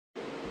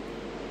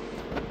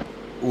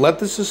let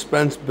the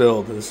suspense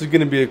build. This is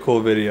going to be a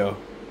cool video.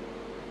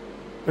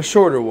 A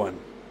shorter one.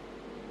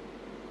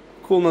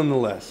 Cool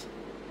nonetheless.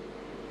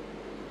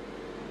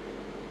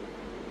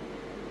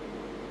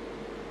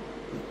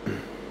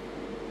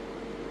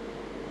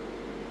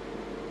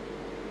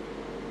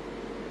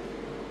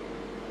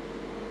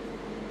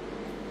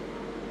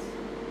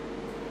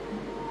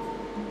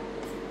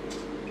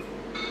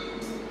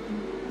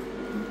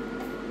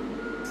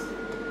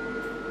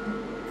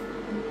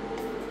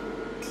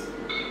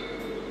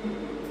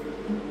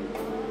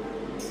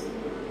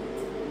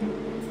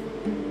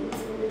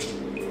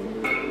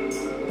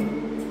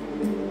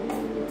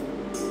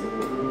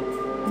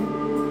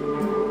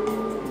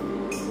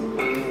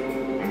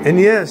 And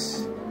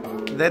yes,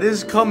 that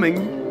is coming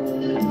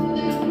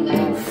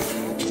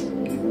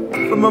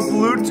from a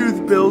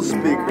Bluetooth Bill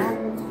speaker.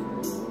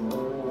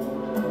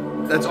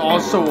 That's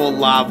also a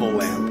lava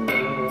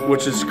lamp,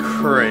 which is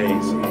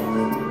crazy.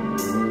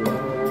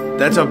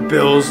 That's a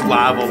Bill's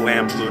lava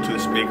lamp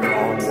Bluetooth speaker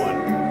all in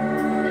one.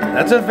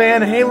 That's a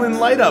Van Halen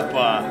light up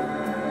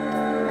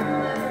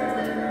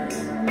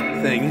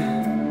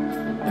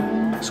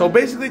thing. So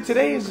basically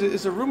today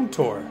is a room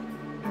tour.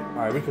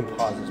 Alright, we can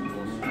pause this.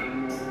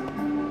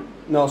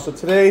 No, so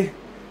today's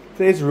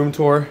a room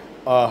tour.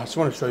 I just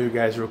want to show you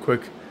guys real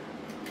quick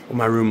what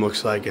my room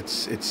looks like.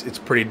 It's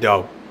pretty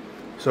dope.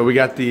 So we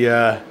got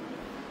the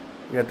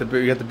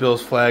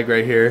Bills flag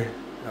right here.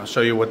 I'll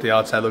show you what the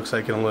outside looks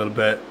like in a little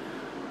bit.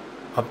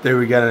 Up there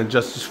we got an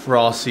Justice for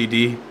All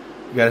CD.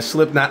 We got a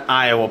Slipknot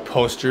Iowa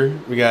poster.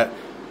 We got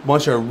a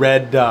bunch of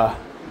red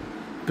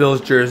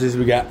Bills jerseys.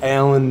 We got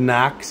Alan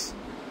Knox,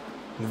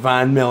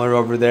 Von Miller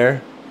over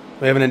there.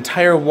 We have an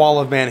entire wall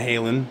of Van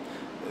Halen.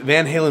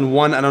 Van Halen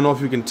 1, I don't know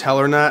if you can tell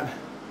or not,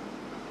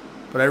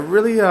 but I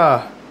really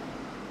like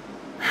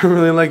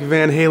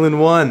Van Halen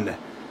 1.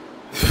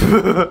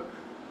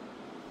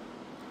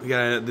 We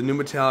got the new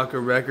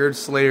Metallica record,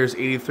 Slayer's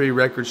 83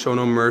 record, Show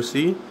No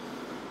Mercy.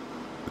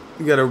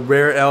 We got a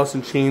rare Alice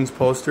in Chains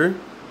poster.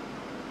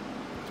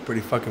 It's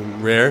pretty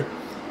fucking rare.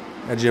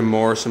 A Jim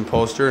Morrison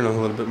poster and a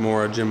little bit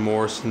more Jim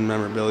Morrison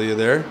memorabilia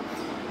there.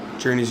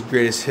 Journey's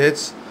greatest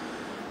hits.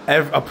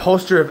 A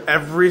poster of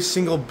every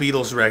single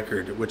Beatles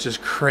record, which is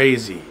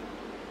crazy.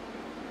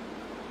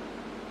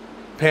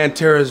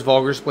 Pantera's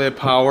Vulgar Display of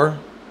Power.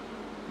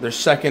 Their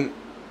second,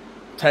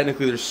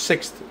 technically their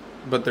sixth,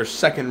 but their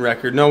second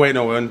record. No, wait,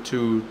 no, 1,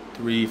 2,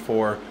 3,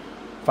 4,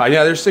 5.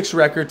 Yeah, their sixth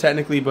record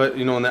technically, but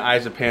you know, in the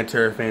eyes of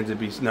Pantera fans, it'd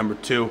be number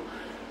 2.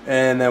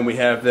 And then we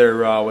have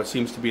their what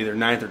seems to be their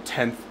 9th or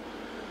 10th,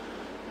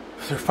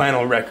 their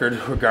final record,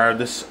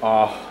 regardless.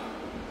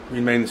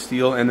 Remain the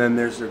Steel, and then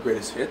there's their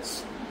greatest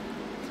hits.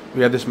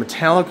 We have this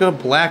Metallica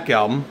Black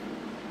Album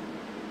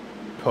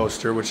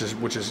poster, which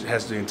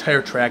has the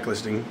entire track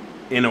listing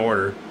in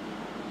order,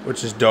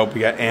 which is dope. We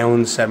got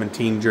Allen's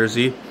 17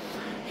 jersey.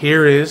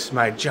 Here is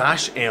my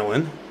Josh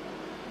Allen,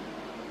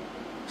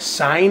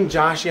 signed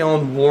Josh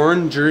Allen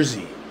worn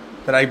jersey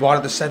that I bought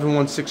at the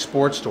 716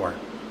 Sports Store.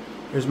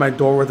 Here's my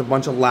door with a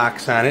bunch of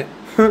locks on it.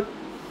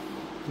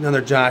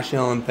 Another Josh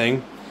Allen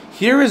thing.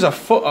 Here is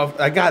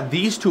I got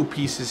these two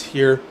pieces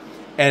here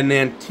at an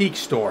antique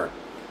store.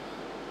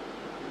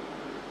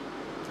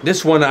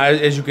 This one,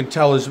 as you can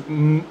tell, is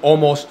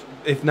almost,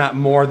 if not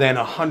more than,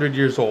 100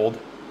 years old.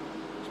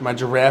 It's my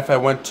giraffe. I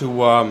went to,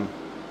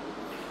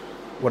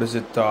 what is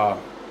it,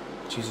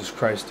 Jesus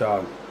Christ,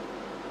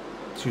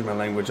 excuse my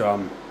language,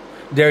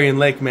 Darien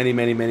Lake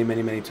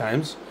many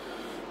times.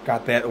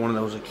 Got that on one of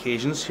those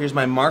occasions. Here's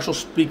my Marshall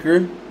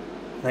speaker.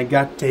 I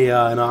got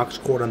an aux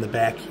cord on the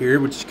back here,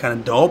 which is kind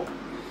of dope.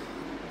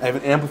 I have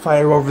an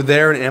amplifier over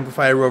there, an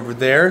amplifier over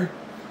there.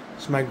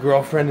 It's my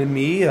girlfriend and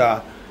me,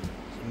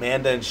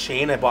 Amanda and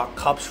Shane. I bought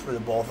cups for the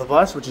both of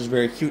us, which is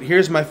very cute.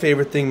 Here's my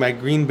favorite thing, my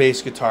green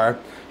bass guitar.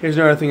 Here's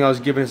another thing I was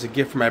given as a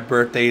gift for my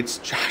birthday. It's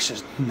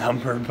Josh's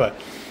number, but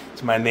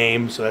it's my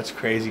name, so that's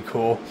crazy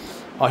cool.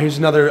 Here's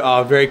another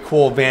very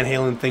cool Van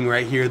Halen thing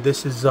right here.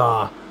 This is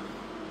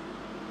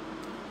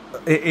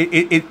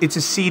it's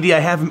a CD. I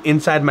have them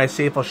inside my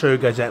safe. I'll show you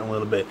guys that in a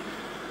little bit.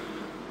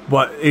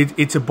 But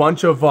it's a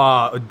bunch of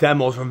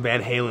demos from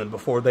Van Halen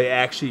before they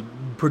actually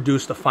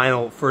produced the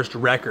final first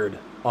record.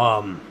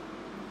 And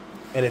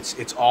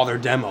it's all their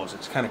demos.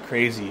 It's kind of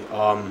crazy.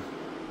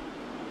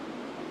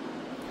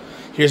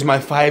 Here's my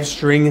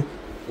 5-string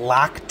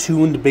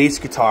lock-tuned bass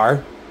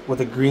guitar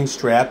with a green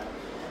strap.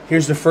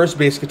 Here's the first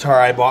bass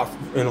guitar I bought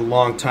in a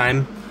long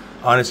time.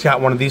 And it's got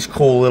one of these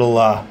cool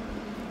little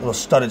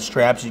studded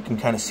straps. You can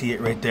kind of see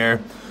it right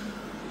there.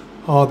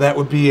 Oh, that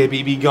would be a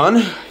BB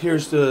gun.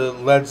 Here's the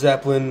Led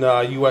Zeppelin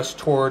US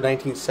Tour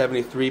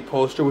 1973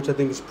 poster, which I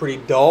think is pretty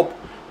dope.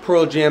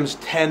 Pearl Jam's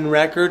 10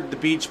 record, The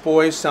Beach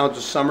Boys, Sounds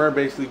of Summer,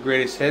 basically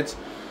greatest hits.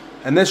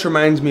 And this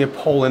reminds me of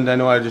Poland. I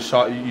know I just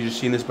saw you just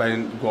seen this, but I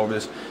didn't go over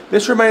this.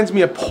 This reminds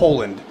me of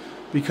Poland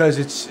because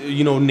it's,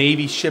 you know,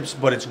 Navy ships,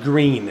 but it's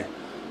green.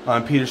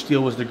 Peter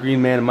Steele was the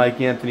Green Man, and Mike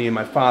Anthony and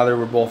my father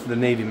were both the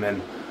Navy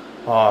men.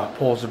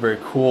 Poles are very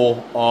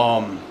cool.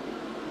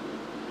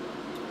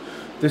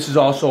 This is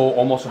also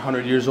almost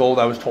 100 years old.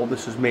 I was told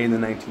this was made in the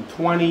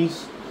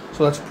 1920s.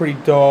 So that's pretty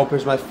dope.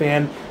 Here's my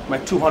fan, my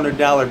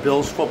 $200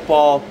 Bills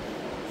football,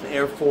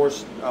 Air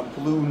Force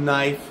blue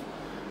knife.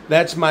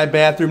 That's my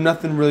bathroom.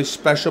 Nothing really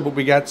special, but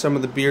we got some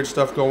of the beard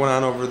stuff going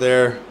on over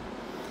there.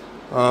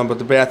 But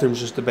the bathroom's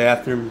just a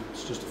bathroom.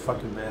 It's just a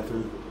fucking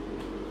bathroom.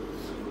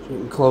 So we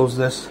can close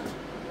this.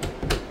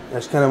 I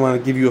just kind of want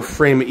to give you a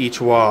frame of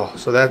each wall.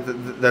 So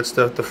that's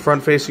the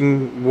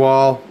front-facing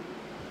wall,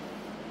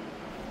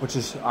 which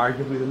is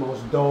arguably the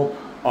most dope.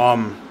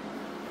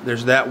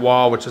 There's that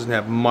wall, which doesn't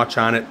have much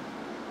on it.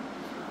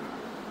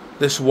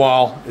 This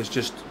wall is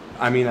just,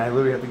 I mean, I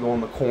literally have to go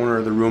in the corner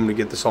of the room to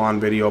get this all on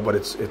video, but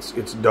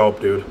it's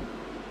dope, dude.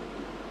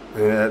 I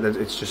mean,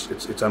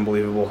 it's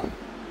unbelievable.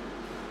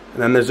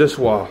 And then there's this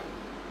wall.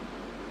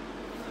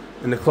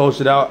 And to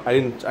close it out,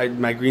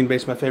 my green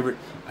base, my favorite.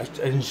 I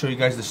didn't show you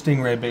guys the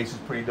Stingray base is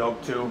pretty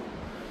dope too.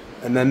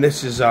 And then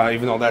this is,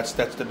 even though that's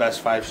the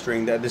best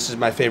 5-string, this is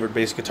my favorite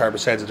bass guitar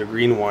besides the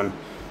green one.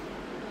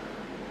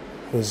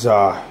 Is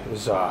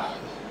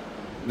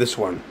this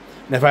one.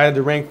 And if I had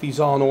to rank these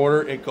all in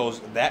order, it goes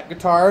that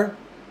guitar,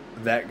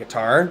 that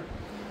guitar,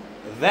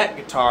 that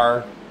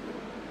guitar,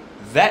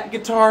 that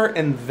guitar,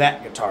 and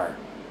that guitar.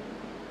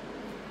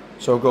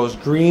 So it goes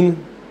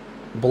green,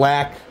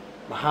 black,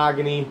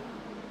 mahogany,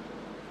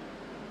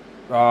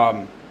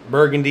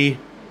 burgundy,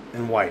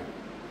 and white.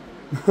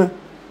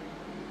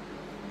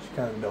 It's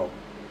kind of dope.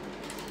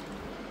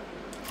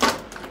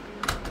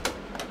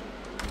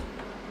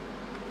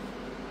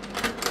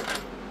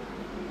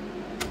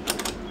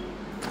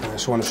 I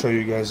just want to show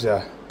you guys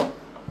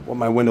what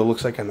my window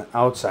looks like on the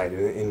outside,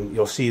 and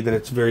you'll see that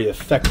it's very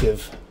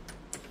effective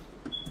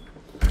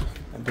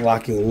at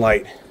blocking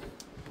light.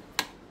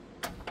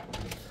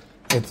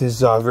 It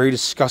is very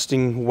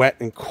disgusting, wet,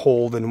 and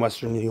cold in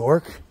Western New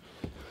York.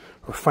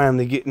 We're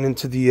finally getting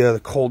into the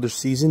colder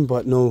season,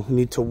 but no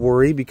need to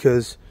worry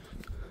because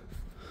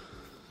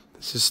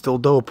this is still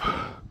dope.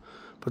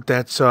 But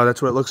that's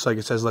what it looks like.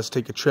 It says, "Let's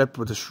take a trip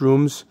with the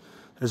shrooms."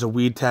 There's a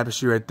weed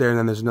tapestry right there, and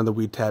then there's another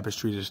weed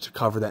tapestry just to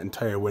cover that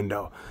entire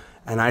window.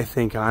 And I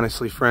think,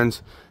 honestly,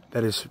 friends,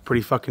 that is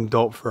pretty fucking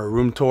dope for a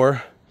room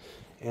tour.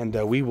 And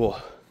we will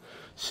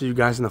see you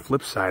guys on the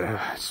flip side.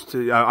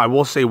 I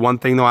will say one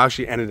thing, though. I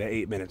actually ended at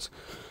 8 minutes.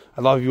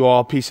 I love you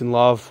all. Peace and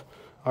love.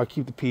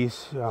 Keep the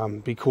peace.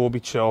 Be cool. Be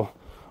chill.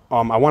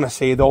 I want to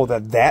say, though,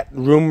 that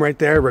room right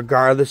there,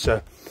 regardless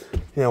of,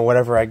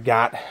 whatever I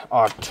got,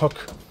 took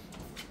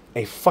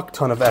a fuck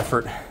ton of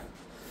effort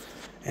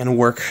and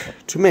work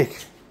to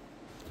make.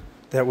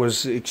 That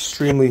was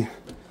extremely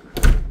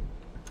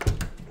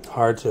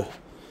hard to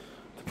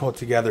put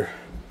together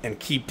and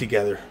keep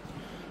together.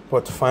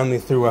 But finally,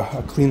 through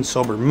a clean,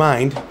 sober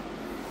mind,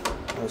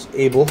 I was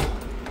able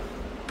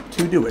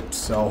to do it.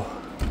 So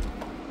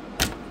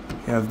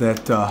we have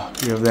that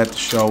to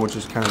show, which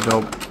is kind of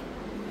dope.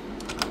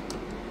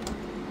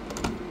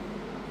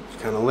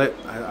 It's kind of lit.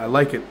 I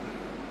like it.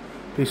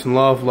 Peace and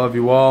love. Love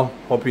you all.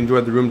 Hope you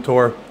enjoyed the room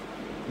tour.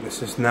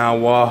 This is now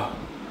what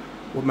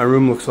my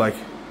room looks like.